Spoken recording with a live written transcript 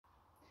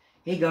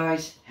Hey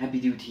guys, Happy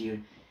Dude here,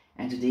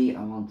 and today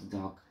I want to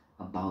talk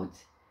about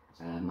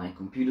my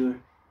computer,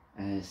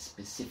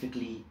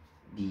 specifically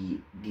the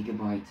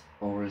Gigabyte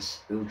AORUS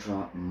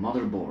Ultra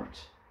motherboard.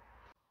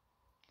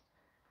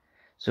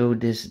 So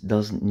this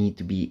doesn't need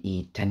to be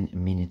a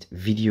 10-minute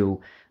video.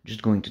 I'm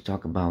just going to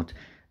talk about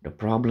the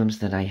problems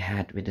that I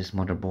had with this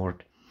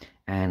motherboard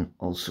and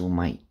also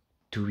my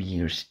 2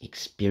 years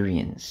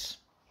experience.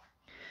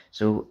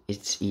 So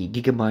it's a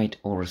Gigabyte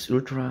AORUS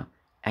Ultra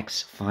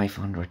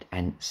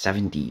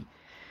X570.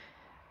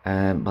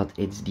 But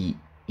it's the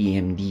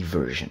AMD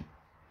version.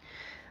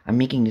 I'm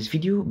making this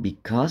video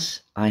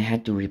because I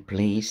had to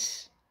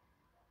replace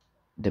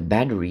the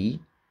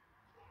battery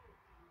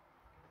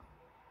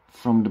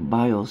from the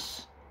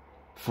BIOS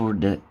for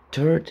the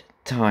third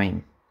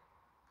time,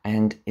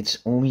 and it's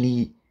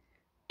only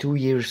 2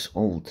 years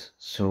old,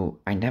 so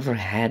I never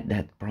had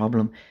that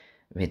problem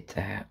with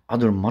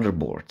other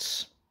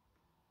motherboards.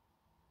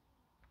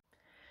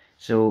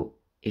 So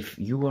if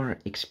you are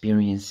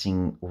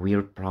experiencing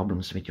weird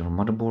problems with your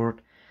motherboard,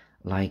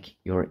 like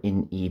you're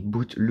in a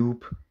boot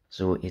loop,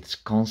 so it's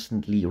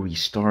constantly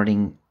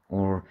restarting,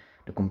 or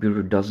the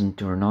computer doesn't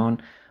turn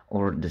on,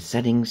 or the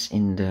settings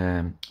in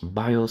the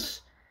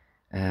BIOS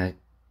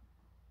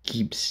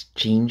keeps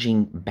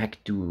changing back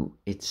to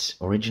its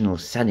original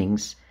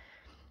settings,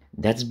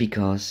 that's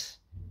because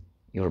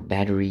your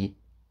battery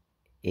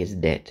is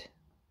dead.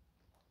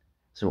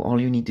 So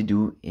all you need to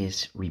do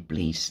is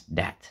replace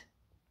that.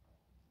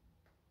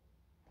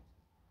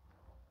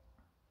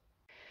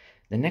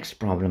 The next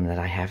problem that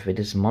I have with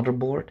this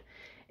motherboard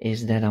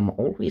is that I'm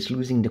always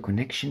losing the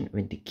connection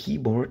with the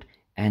keyboard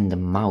and the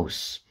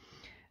mouse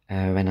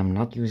when I'm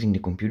not using the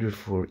computer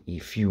for a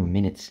few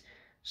minutes.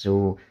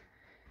 So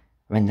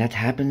when that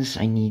happens,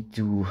 I need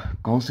to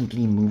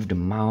constantly move the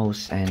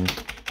mouse and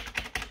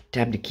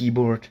tap the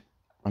keyboard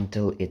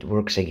until it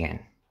works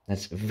again.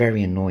 That's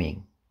very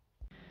annoying.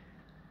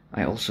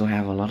 I also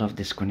have a lot of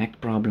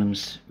disconnect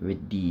problems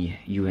with the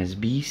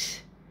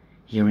USBs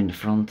here in the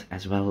front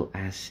as well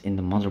as in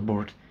the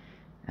motherboard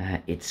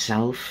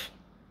itself.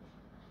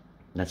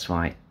 That's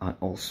why I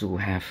also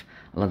have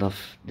a lot of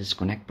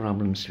disconnect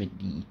problems with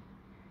the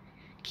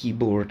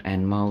keyboard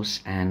and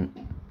mouse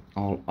and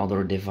all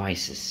other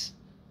devices.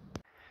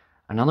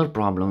 Another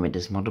problem with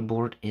this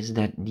motherboard is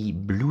that the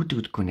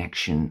Bluetooth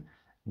connection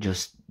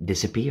just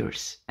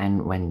disappears,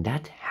 and when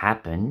that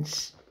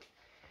happens,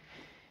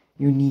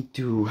 you need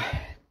to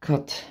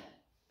cut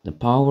the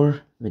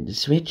power with the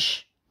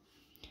switch,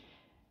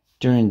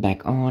 turn it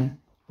back on,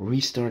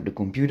 restart the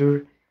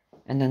computer,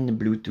 and then the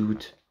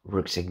Bluetooth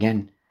works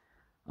again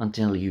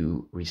until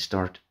you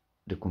restart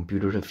the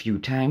computer a few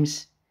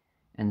times,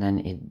 and then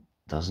it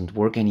doesn't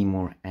work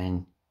anymore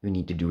and you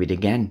need to do it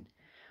again.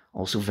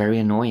 Also very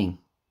annoying.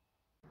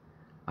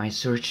 I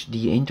searched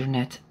the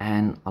internet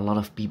and a lot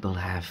of people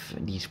have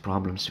these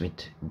problems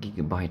with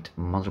Gigabyte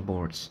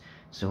motherboards,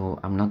 so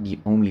I'm not the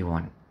only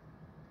one.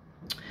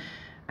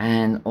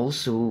 And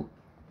also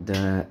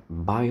the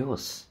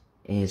BIOS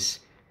is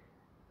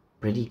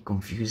pretty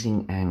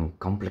confusing and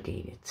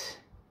complicated.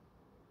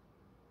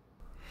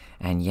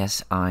 And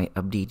yes, I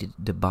updated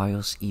the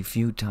BIOS a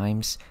few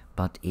times,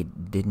 but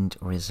it didn't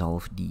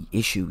resolve the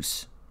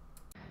issues.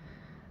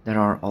 There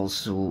are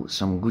also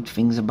some good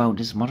things about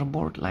this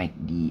motherboard, like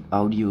the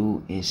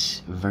audio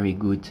is very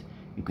good.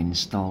 You can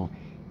install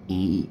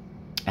a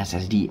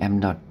SSD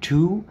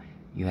M.2,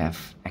 you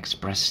have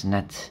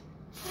ExpressNet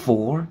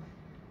 4,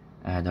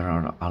 there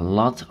are a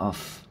lot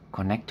of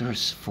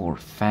connectors for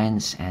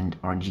fans and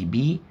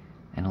RGB,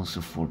 and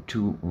also for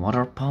 2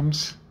 water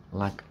pumps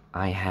like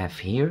I have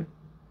here.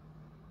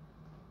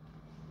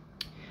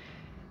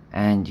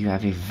 And you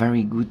have a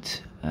very good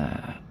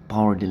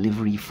power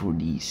delivery for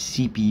the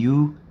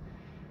CPU,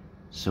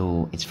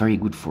 so it's very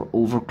good for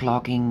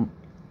overclocking.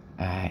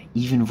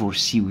 Even for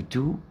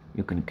CO2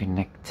 you can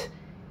connect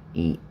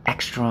a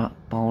extra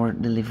power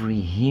delivery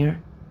here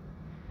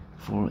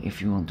for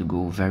if you want to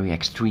go very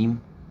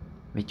extreme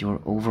with your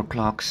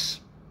overclocks.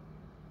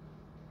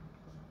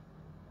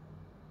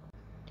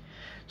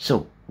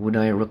 So would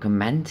I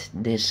recommend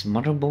this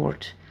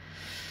motherboard?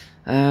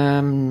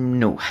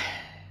 No,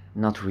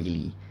 not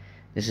really.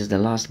 This is the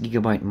last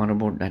Gigabyte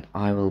motherboard that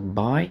I will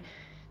buy.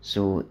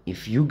 So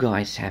if you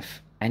guys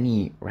have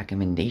any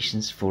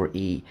recommendations for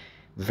a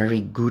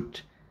very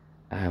good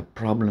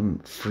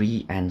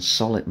problem-free and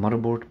solid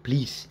motherboard,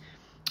 please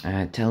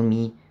tell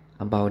me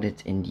about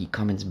it in the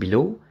comments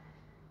below.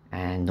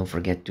 And don't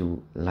forget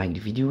to like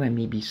the video and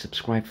maybe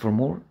subscribe for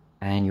more.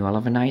 And you all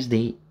have a nice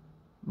day.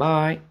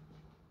 Bye.